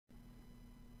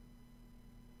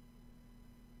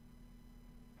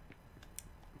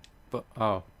But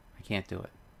oh, I can't do it.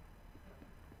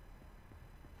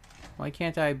 Why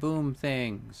can't I boom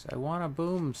things? I want to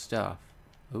boom stuff.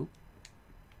 Oop.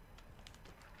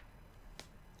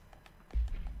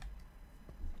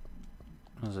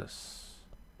 What's this?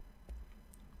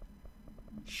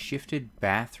 Shifted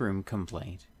bathroom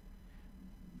complaint.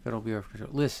 Federal Bureau of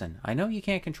Control. Listen, I know you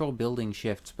can't control building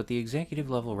shifts, but the executive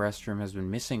level restroom has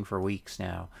been missing for weeks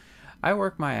now. I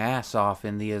work my ass off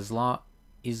in the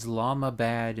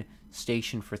Islamabad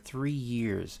station for 3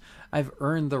 years. I've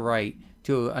earned the right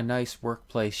to a nice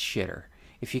workplace shitter.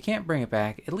 If you can't bring it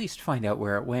back, at least find out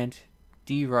where it went.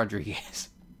 D. Rodriguez.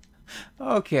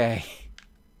 Okay.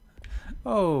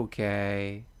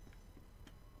 Okay.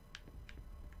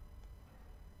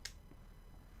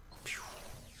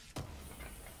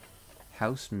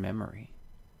 House memory.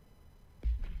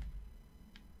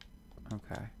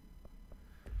 Okay.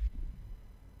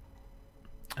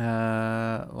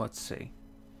 Let's see.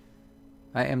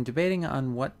 I am debating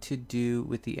on what to do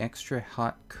with the extra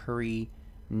hot curry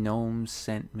Gnome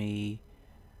sent me.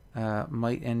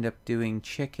 Might end up doing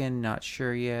chicken, not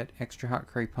sure yet. Extra hot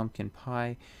curry pumpkin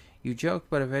pie. You joked,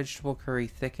 but a vegetable curry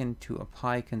thickened to a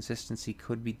pie consistency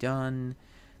could be done.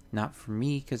 Not for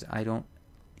me, because I don't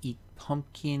eat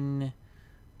pumpkin.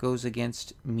 Goes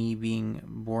against me being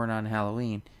born on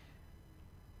Halloween.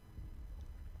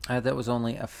 That was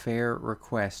only a fair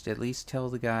request. At least tell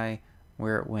the guy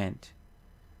where it went.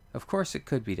 Of course it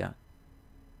could be done.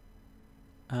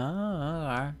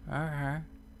 Oh,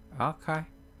 okay.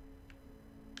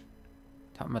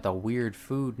 Talking about the weird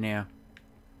food now.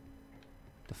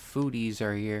 The foodies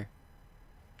are here.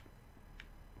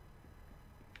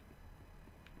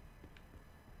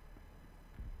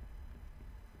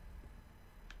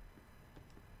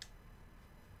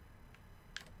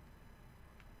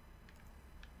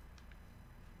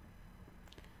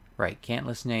 Right, can't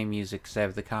listen to any music because I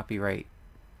have the copyright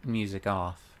music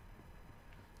off.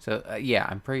 So, yeah,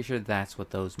 I'm pretty sure that's what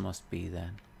those must be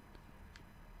then.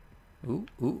 Ooh,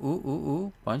 ooh, ooh, ooh,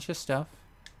 ooh. Bunch of stuff.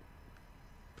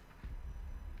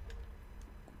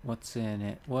 What's in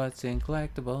it? What's in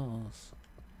collectibles?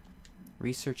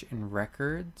 Research and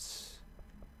records.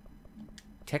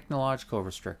 Technological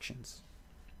restrictions.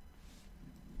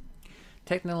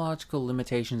 Technological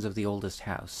limitations of the oldest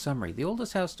house. Summary. The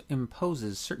oldest house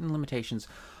imposes certain limitations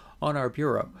on our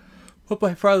bureau, but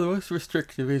by far the most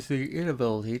restrictive is the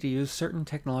inability to use certain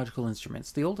technological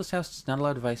instruments. The oldest house does not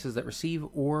allow devices that receive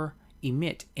or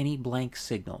emit any blank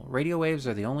signal. Radio waves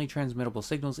are the only transmittable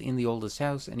signals in the oldest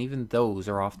house, and even those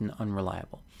are often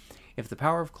unreliable. If the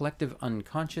power of collective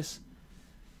unconscious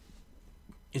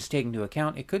is taken into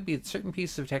account, it could be that certain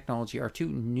pieces of technology are too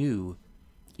new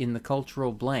in the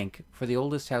cultural blank for the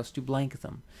oldest house to blank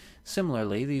them.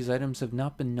 Similarly, these items have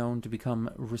not been known to become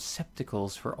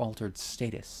receptacles for altered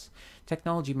status.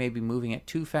 Technology may be moving at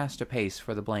too fast a pace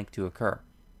for the blank to occur.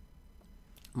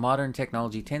 Modern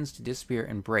technology tends to disappear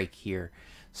and break here,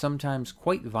 sometimes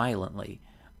quite violently.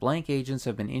 Blank agents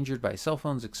have been injured by cell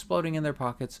phones exploding in their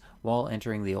pockets while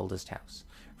entering the oldest house.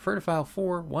 Refer to file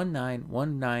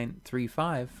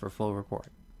 4191935 for full report.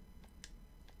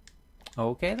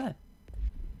 Okay then.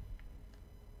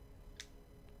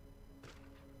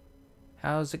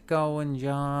 How's it going,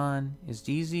 John? Is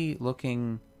DZ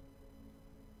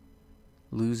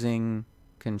losing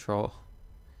control?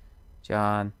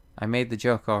 John, I made the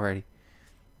joke already.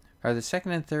 Are the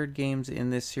second and third games in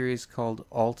this series called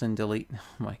Alt and Delete? Oh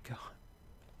my god.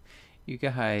 You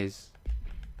guys,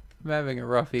 I'm having a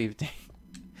rough evening.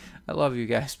 I love you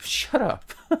guys, but shut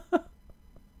up.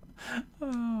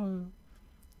 Oh.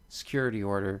 Security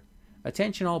order.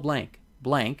 Attention all blank.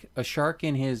 Blank, a shark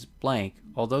in his blank,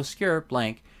 although secure,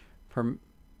 blank,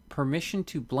 permission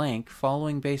to blank,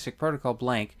 following basic protocol,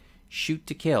 blank, shoot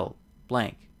to kill,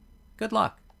 blank. Good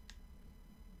luck.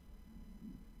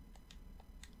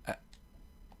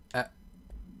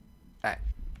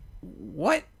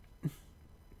 What?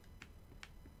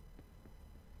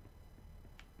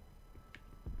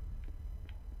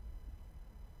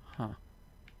 Huh.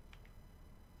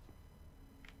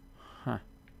 Huh.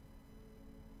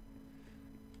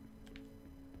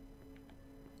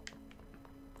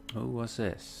 Oh, what's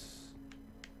this?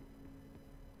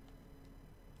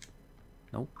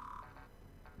 Nope.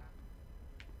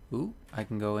 Ooh, I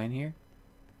can go in here.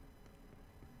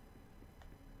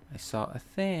 I saw a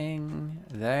thing.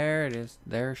 There it is.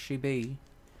 There she be.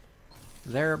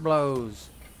 There it blows.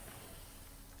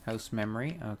 House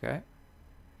memory. Okay.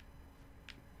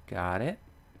 Got it.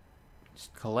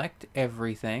 Just collect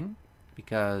everything,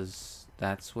 because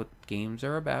that's what games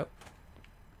are about.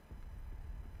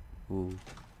 Ooh.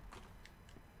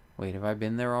 Wait, have I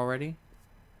been there already?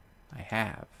 I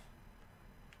have.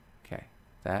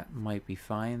 That might be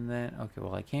fine then. Okay,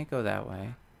 well, I can't go that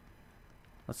way.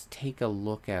 Let's take a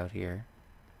look out here.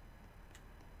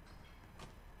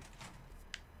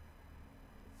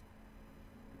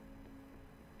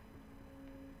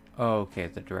 Oh, okay,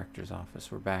 the director's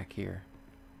office. We're back here.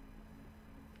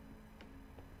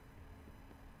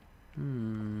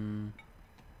 Hmm.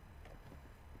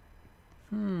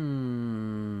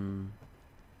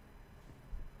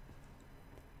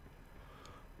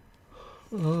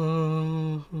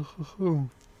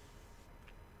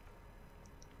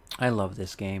 I love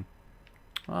this game.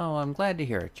 Oh, I'm glad to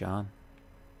hear it, John.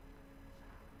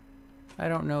 I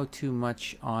don't know too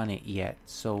much on it yet,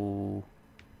 so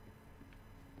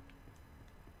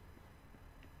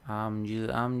I'm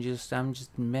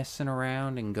just messing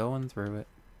around and going through it.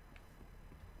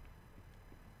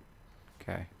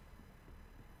 Okay.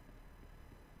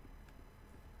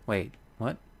 Wait,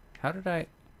 what? How did I...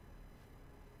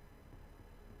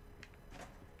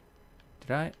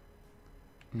 Did I...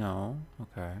 No,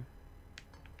 okay.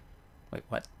 Wait,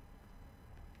 what?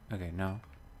 Okay, no.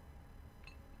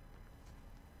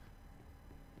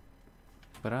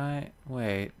 But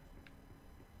wait.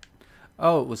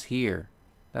 Oh, it was here.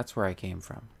 That's where I came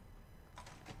from.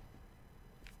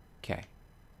 Okay.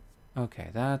 Okay,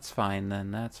 that's fine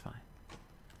then, that's fine.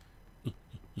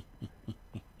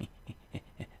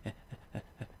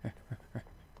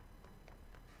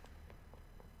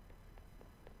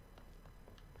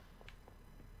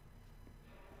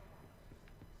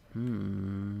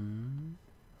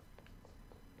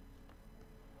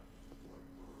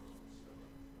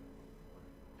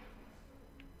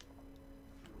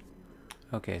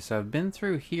 Okay, so I've been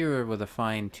through here with a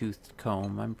fine-toothed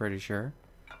comb, I'm pretty sure.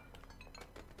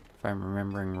 If I'm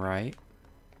remembering right.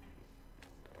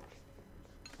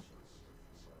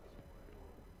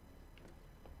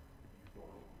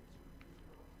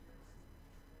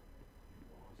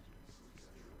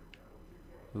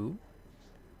 Ooh.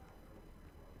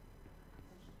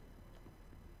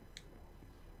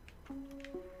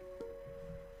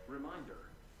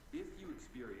 Reminder, if you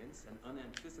experience an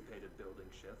unanticipated building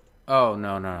shift... Oh,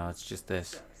 no, it's just this.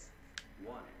 Steps.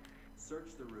 1.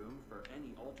 Search the room for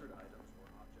any altered items or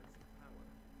objects of power.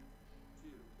 2.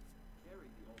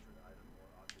 Carry the altered item or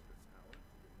object of power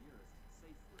to the nearest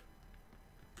safe room.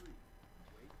 3.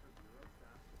 Wait for bureau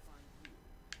staff to find you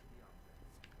and the object.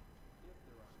 If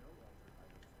there are no altered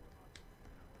items or objects of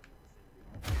power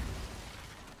in the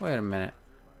vicinity... Wait a minute.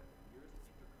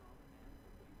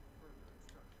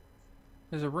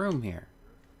 There's a room here.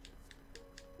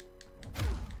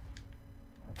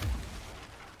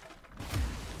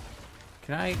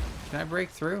 Can I break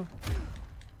through?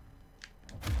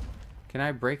 Can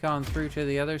I break on through to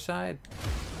the other side?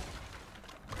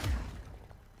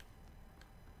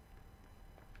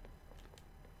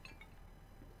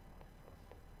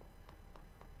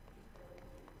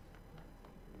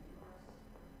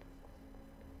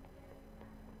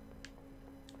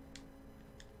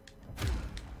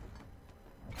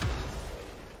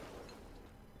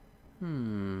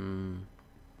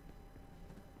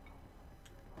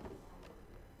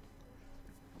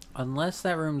 Unless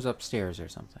that room's upstairs or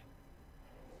something.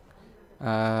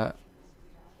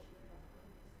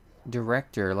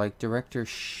 Director, like Director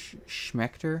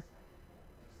Schmechter?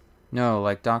 No,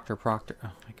 like Dr. Proctor.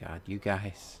 Oh my god, you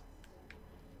guys.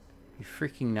 You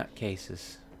freaking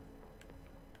nutcases.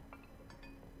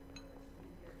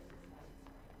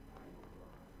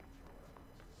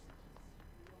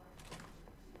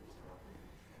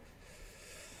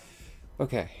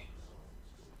 Okay.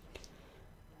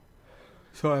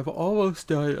 So I've almost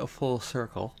done a full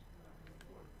circle.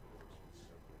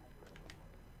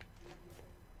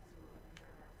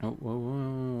 Oh,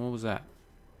 what was that?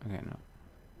 Okay, no.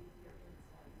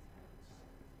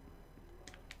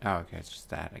 Oh, okay, it's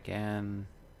just that again.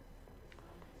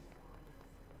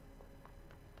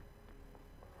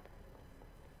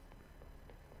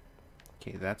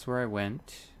 Okay, that's where I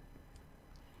went.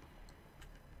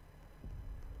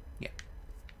 Yeah.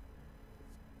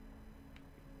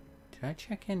 Did I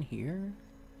check in here?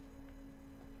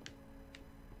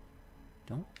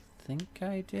 Don't think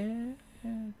I did.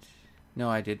 No,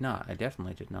 I did not. I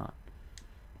definitely did not.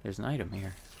 There's an item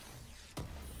here.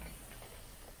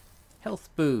 Health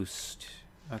boost.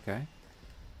 Okay.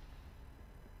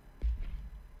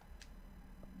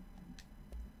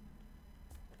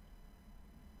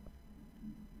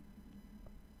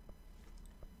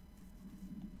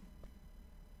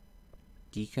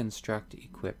 Deconstruct,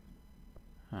 equip.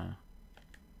 Huh.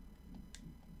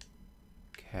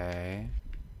 Okay.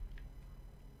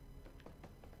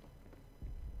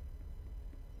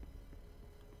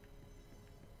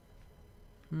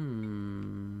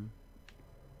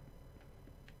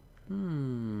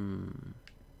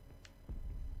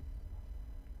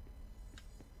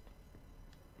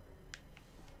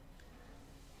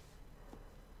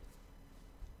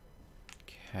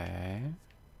 Okay.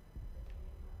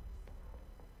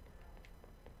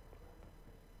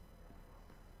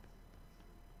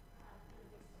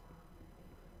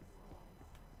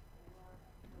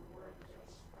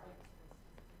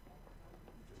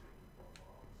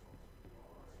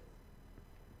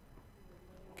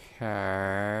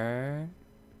 Okay.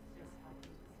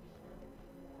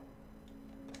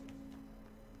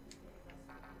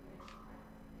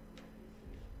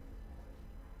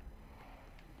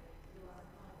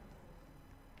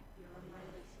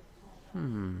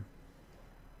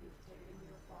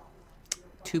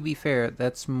 To be fair,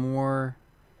 that's more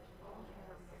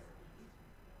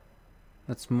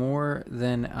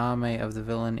than Ame of the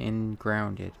villain in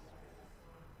Grounded.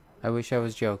 I wish I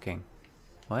was joking.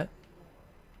 What?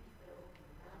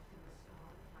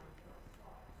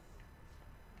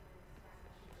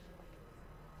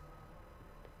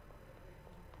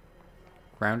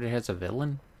 Grounded has a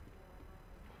villain?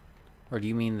 Or do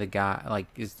you mean the guy, like,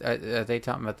 are they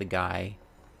talking about the guy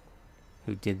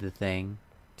who did the thing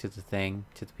to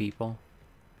the people?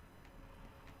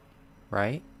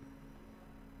 Right?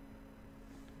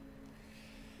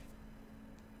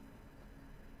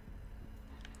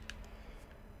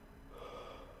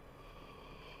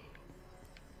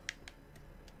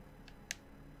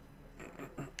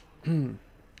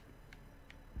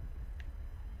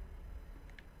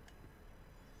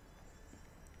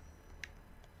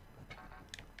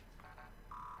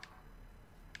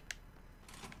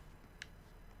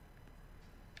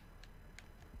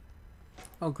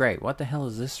 Oh, great. What the hell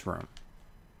is this room?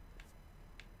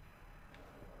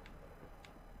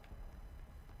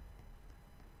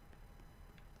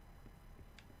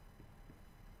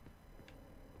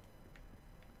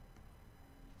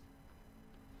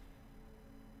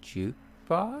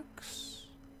 Jukebox?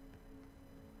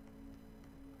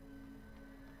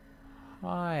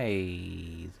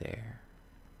 Hi there.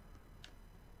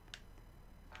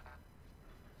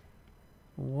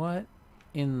 What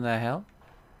in the hell?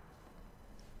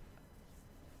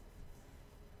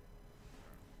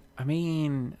 I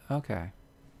mean, okay.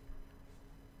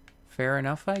 Fair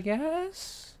enough, I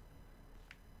guess?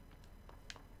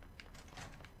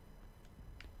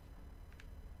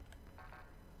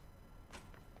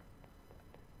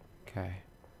 Okay.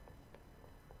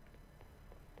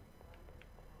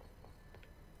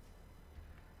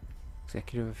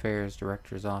 Executive Affairs,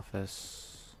 Director's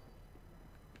Office.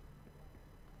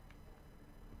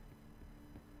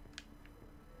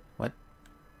 What?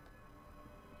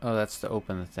 Oh, that's to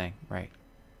open the thing. Right.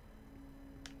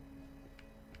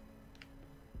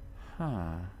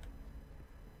 Huh.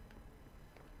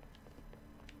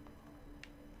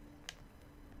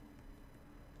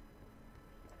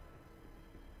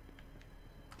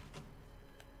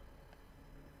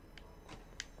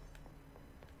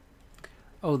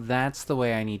 Oh, that's the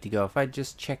way I need to go. If I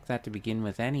just checked that to begin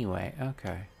with anyway.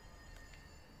 Okay.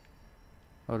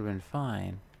 That would have been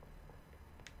fine.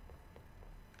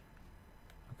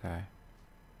 Okay.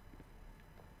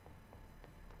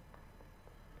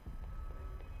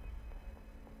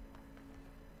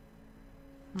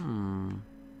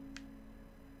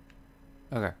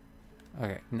 Okay.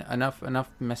 Okay.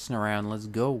 Enough messing around. Let's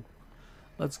go.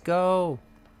 Let's go.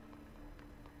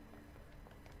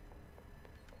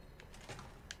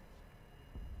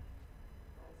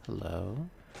 Hello?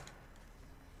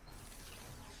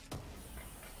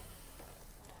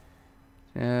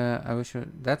 I wish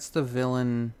that's the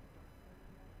villain.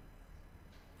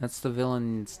 That's the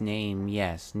villain's name,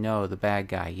 yes. No, the bad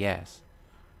guy, yes.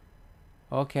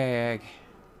 Okay,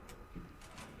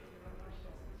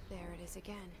 There it is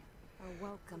again. A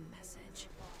welcome message.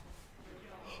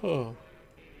 Oh.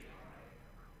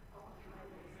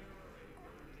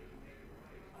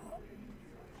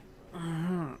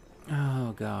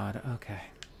 Oh, God, okay.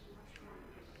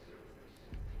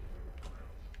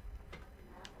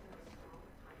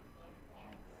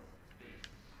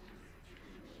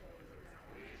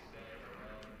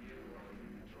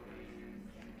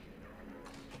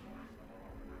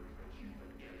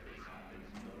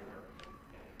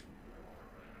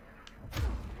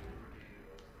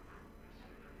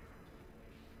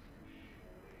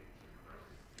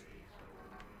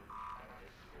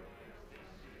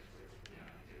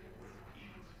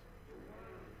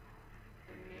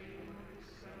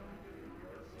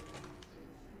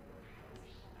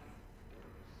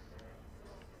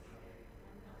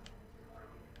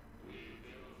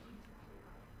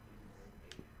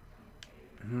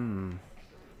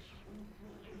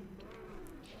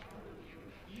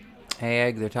 Hey,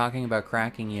 Egg, they're talking about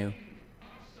cracking you.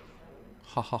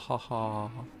 Ha ha ha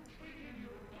ha.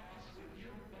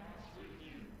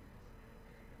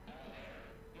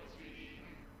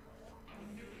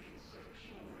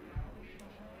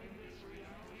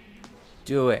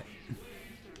 Do it.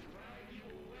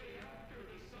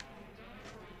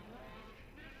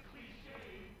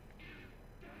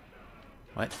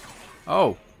 What?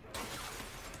 Oh.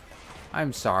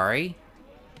 I'm sorry.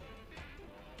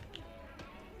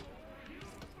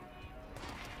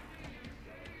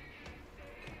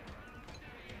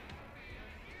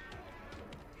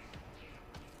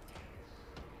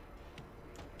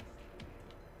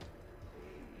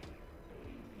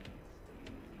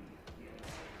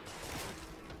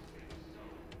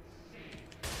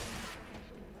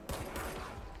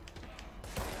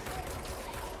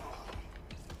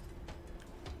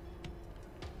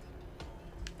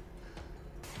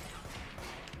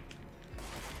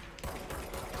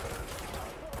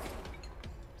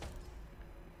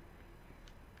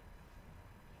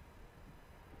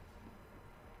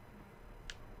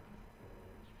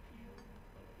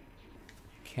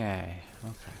 Okay.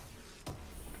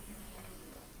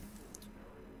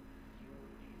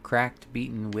 Cracked,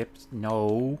 beaten, whipped.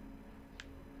 No.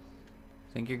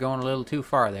 Think you're going a little too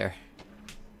far there.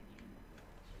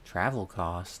 Travel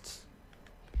costs.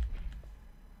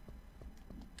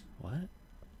 What?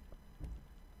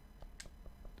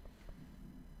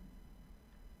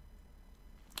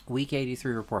 Week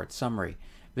 83 report. Summary.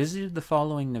 Visited the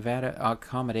following Nevada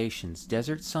accommodations: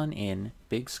 Desert Sun Inn,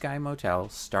 Big Sky Motel,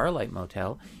 Starlight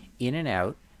Motel, In and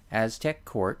Out, Aztec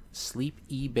Court, Sleep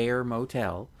E Bear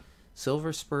Motel,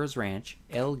 Silver Spurs Ranch,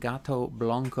 El Gato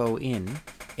Blanco Inn,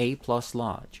 A Plus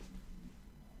Lodge.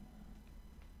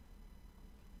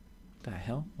 The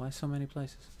hell? Why so many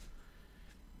places?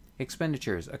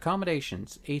 Expenditures.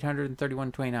 Accommodations,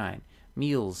 $831.29.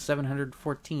 Meals,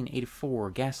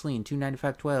 $714.84. Gasoline,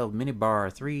 $295.12. Minibar,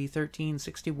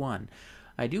 $313.61.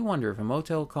 I do wonder if a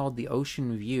motel called the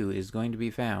Ocean View is going to be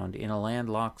found in a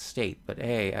landlocked state, but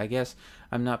hey, I guess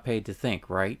I'm not paid to think,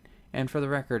 right? And for the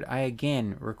record, I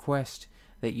again request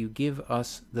that you give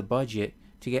us the budget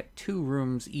to get 2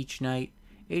 rooms each night.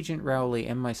 Agent Rowley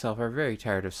and myself are very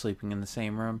tired of sleeping in the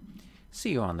same room.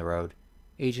 See you on the road.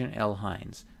 Agent L.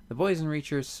 Hines. The Poison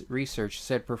research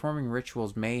said performing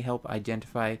rituals may help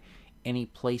identify any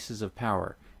places of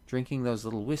power. Drinking those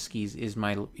little whiskeys is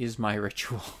my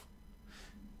ritual.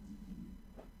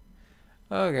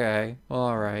 Okay, well,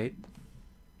 alright.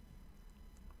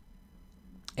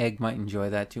 Egg might enjoy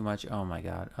that too much. Oh my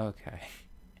god, okay.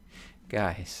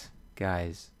 Guys. Do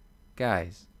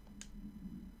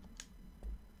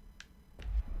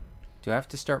I have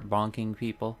to start bonking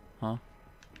people? Huh?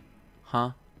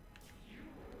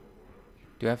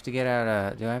 Do I have to get out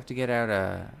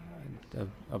a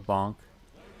bonk?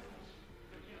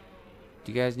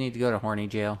 Do you guys need to go to horny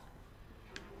jail?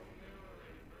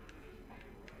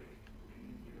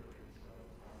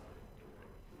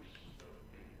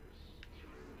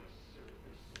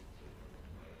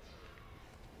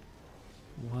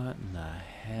 What in the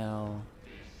hell?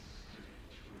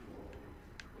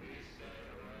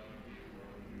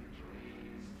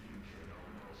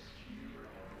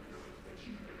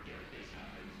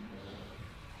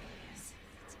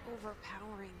 It's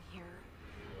overpowering here.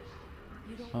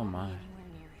 You don't Oh want my. me anywhere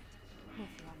near it. We'll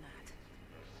feel that.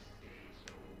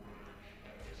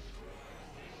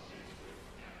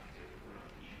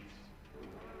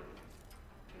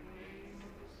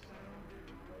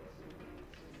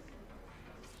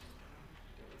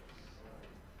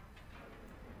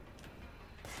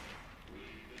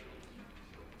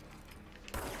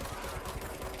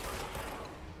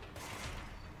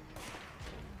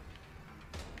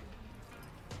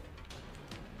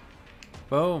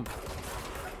 Boom.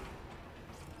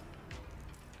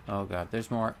 Oh god,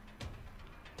 there's more.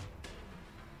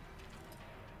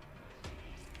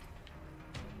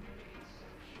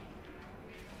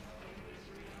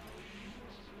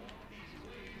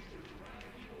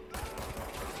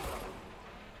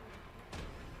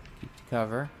 Keep the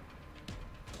cover.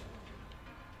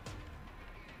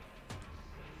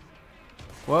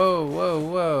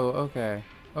 Whoa.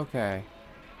 Okay.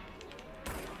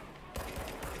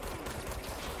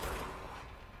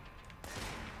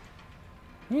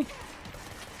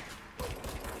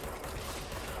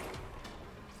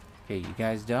 Okay, you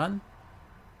guys done?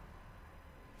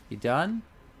 You done?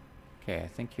 Okay, I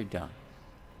think you're done.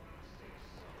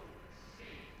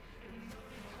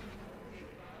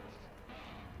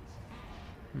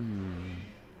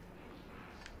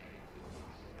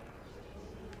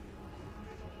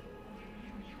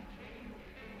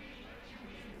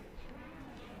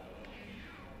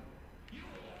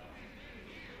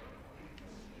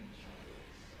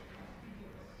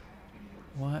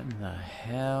 What in the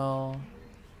hell?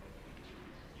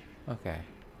 Okay.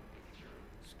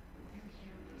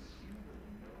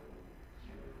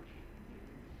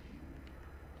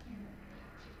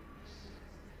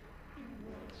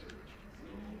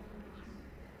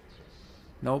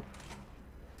 Nope.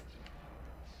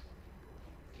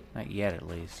 Not yet, at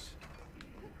least.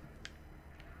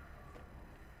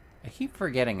 I keep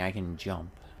forgetting I can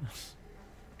jump.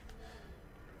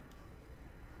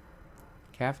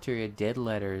 Cafeteria, dead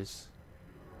letters,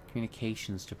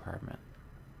 communications department.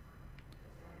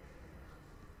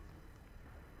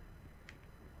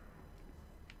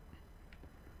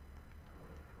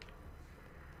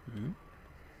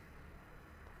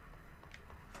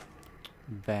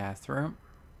 Bathroom.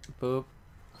 Boop.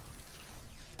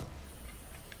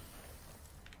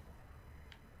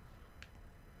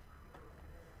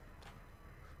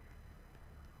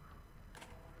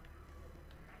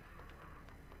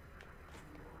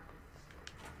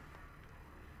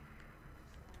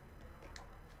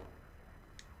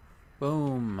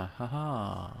 Boom.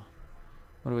 Haha.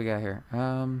 What do we got here?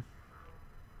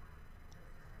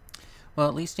 Well,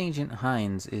 at least Agent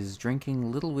Hines is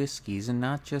drinking little whiskeys and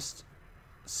not just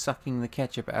sucking the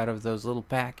ketchup out of those little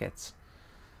packets.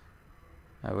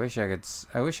 I wish I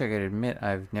could admit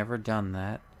I've never done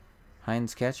that.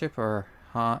 Heinz ketchup or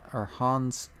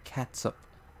Hans catsup?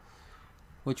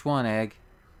 Which one, Egg?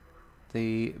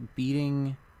 The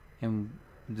beating and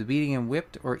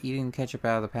whipped, or eating the ketchup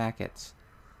out of the packets?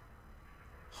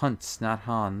 Hunts, not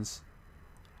Hans.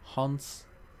 Hunts.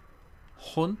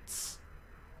 Hunts.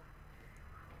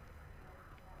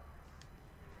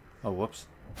 Oh, whoops.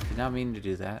 Did not mean to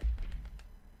do that.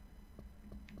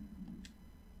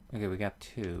 Okay, we got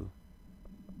 2.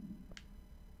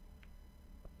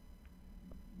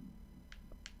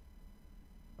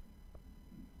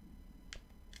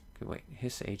 Okay, wait.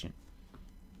 Hiss agent.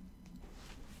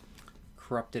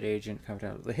 Corrupted agent coming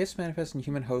out. The hiss manifests in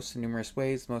human hosts in numerous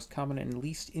ways. The most common and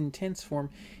least intense form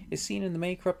is seen in the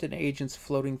many corrupted agents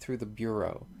floating through the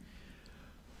Bureau.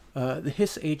 The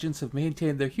hiss agents have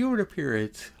maintained their human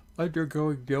appearance,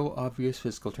 undergoing no obvious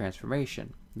physical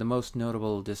transformation. The most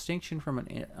notable distinction from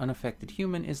an unaffected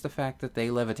human is the fact that they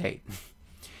levitate.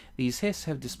 These hiss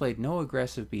have displayed no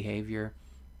aggressive behavior.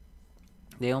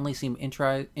 They only seem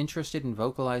interested in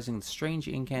vocalizing the strange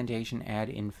incantation ad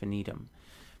infinitum.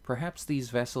 Perhaps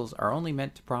these vessels are only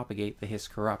meant to propagate the hiss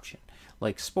corruption,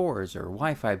 like spores or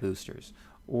Wi-Fi boosters.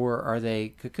 Or are they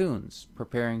cocoons,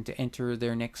 preparing to enter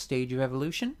their next stage of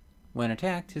evolution? When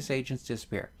attacked, hiss agents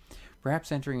disappear.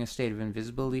 Perhaps entering a state of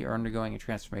invisibility or undergoing a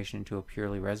transformation into a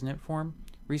purely resonant form?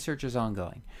 Research is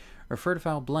ongoing. Refer to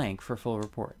file blank for full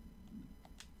report.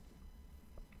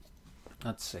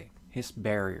 Let's see. Hiss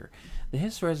barrier. The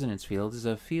hiss resonance field is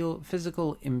a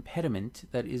physical impediment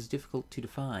that is difficult to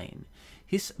define.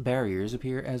 Hiss barriers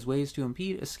appear as ways to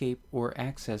impede escape or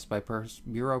access by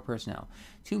Bureau personnel.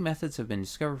 2 methods have been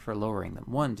discovered for lowering them.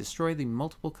 1. Destroy the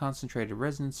multiple concentrated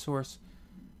resonance source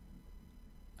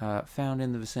found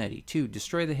in the vicinity. 2.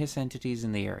 Destroy the hiss entities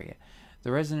in the area.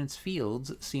 The resonance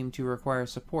fields seem to require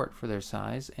support for their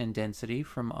size and density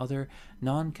from other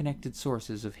non-connected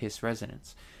sources of hiss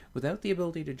resonance. Without the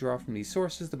ability to draw from these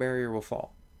sources, the barrier will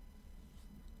fall.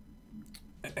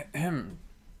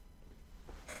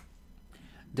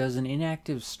 Does an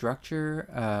inactive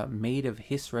structure made of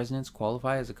hiss resonance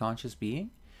qualify as a conscious being?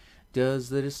 Does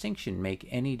the distinction make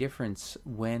any difference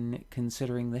when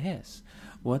considering the hiss?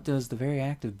 What does the very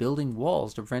act of building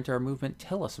walls to prevent our movement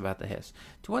tell us about the hiss?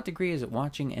 To what degree is it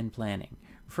watching and planning?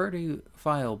 Refer to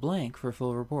file blank for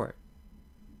full report.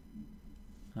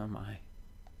 Oh my.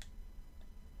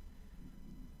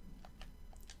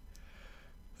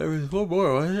 There was one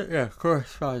more, wasn't it? Yeah,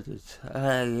 correspondence.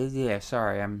 Yeah,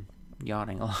 sorry, I'm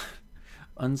yawning a lot.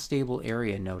 Unstable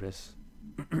area notice.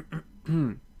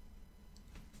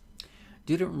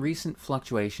 Due to recent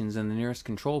fluctuations in the nearest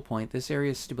control point, this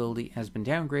area's stability has been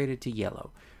downgraded to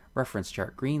yellow. Reference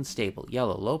chart: green, stable;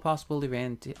 yellow, low possibility of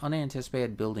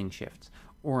unanticipated building shifts;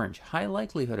 orange, high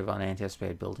likelihood of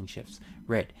unanticipated building shifts;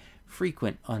 red,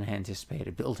 frequent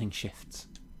unanticipated building shifts.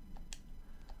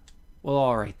 Well,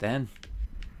 alright then.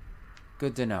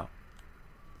 Good to know.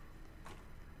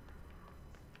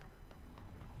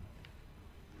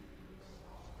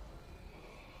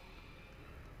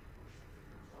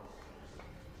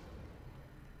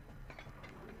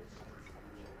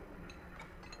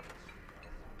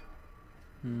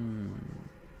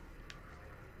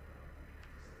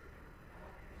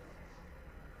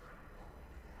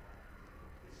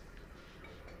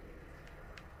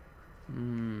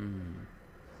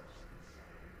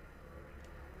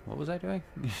 What was I doing?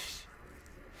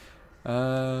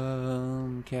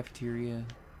 Cafeteria.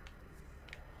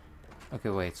 Okay,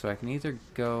 wait, so I can either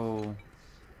go...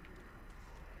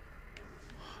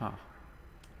 Huh.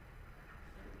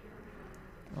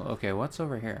 Well, okay, what's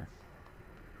over here?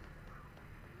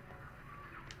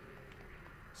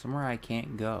 Somewhere I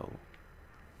can't go.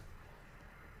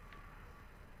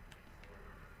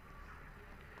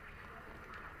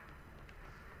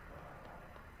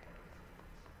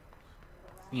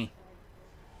 Eh.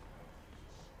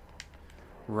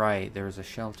 Right, there was a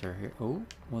shelter here. Oh,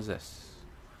 what was this?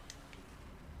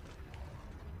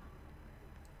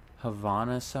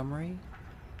 Havana summary?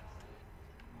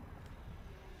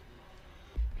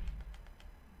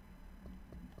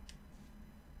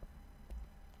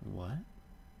 What?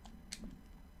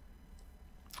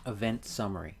 Event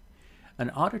summary.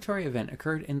 An auditory event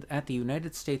occurred at the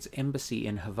United States Embassy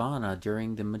in Havana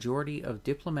injuring the majority of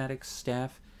diplomatic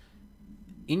staff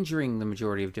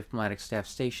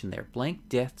stationed there. Blank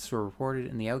deaths were reported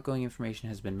and the outgoing information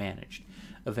has been managed.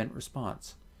 Event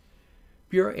response.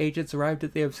 Bureau agents arrived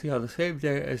at the embassy on the same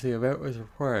day as the event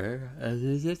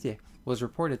was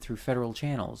reported through federal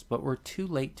channels, but were too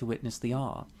late to witness the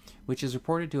awe, which is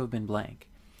reported to have been blank.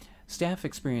 Staff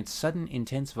experienced sudden,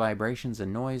 intense vibrations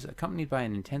and noise, accompanied by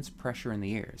an intense pressure in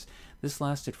the ears. This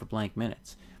lasted for blank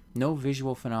minutes. No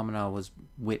visual phenomena was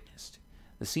witnessed.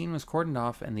 The scene was cordoned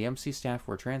off, and the embassy staff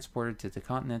were transported to the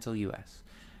continental U.S.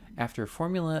 After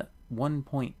Formula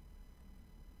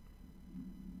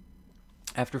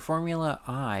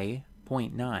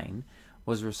I.9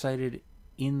 was recited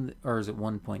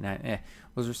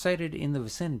was recited in the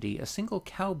vicinity, a single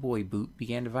cowboy boot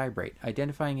began to vibrate,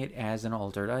 identifying it as an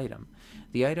altered item.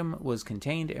 The item was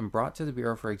contained and brought to the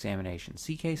Bureau for examination.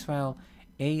 See case file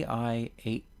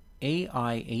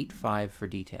AI85 for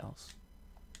details.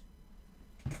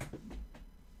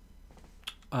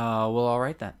 Well,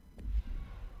 alright then.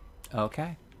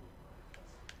 Okay.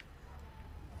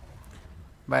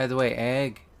 By the way,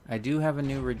 egg, I do have a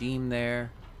new redeem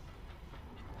there.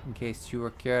 In case you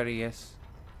were curious.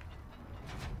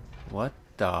 What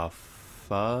the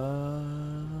fuck?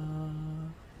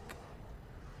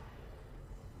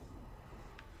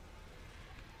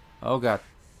 Oh god.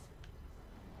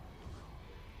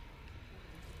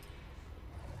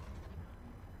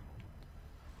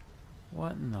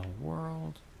 What in the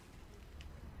world?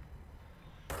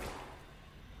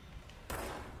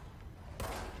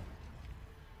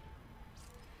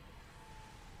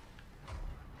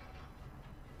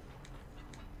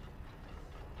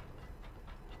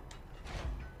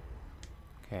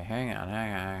 Okay, hang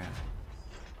on.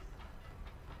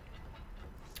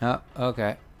 Oh,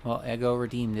 okay. Well, Ego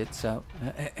redeemed it, so...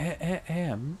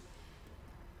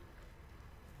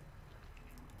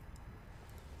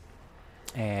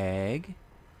 Egg.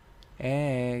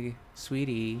 Egg.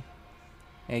 Sweetie.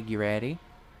 Egg, you ready?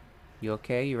 You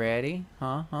okay? You ready?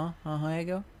 Huh?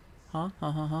 Ego? Huh?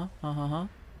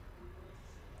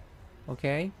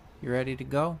 Okay? You ready to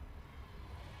go?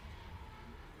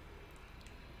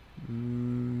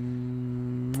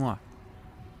 Mwah.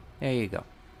 There you go.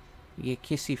 You get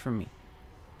kissy from me.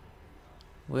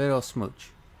 Little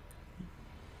smooch.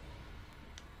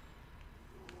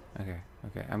 Okay.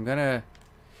 I'm gonna...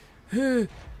 Okay,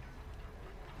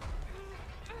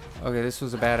 this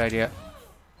was a bad idea.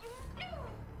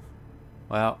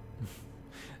 Well,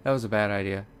 that was a bad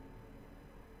idea.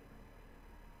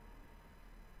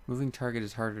 Moving target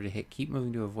is harder to hit. Keep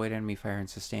moving to avoid enemy fire and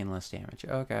sustain less damage.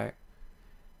 Okay.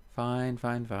 Fine.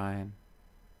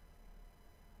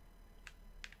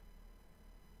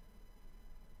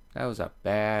 That was a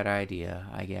bad idea,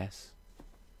 I guess.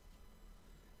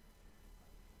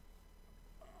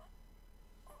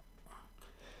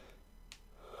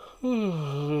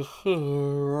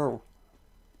 Oh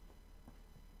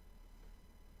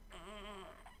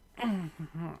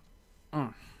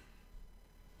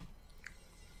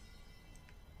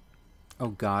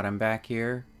god, I'm back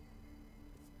here.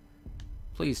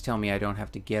 Please tell me I don't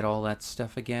have to get all that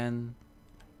stuff again.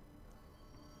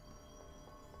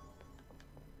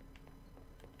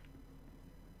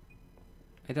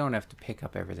 I don't have to pick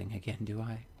up everything again, do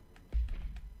I?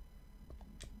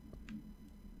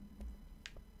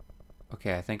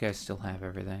 Okay, I think I still have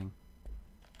everything.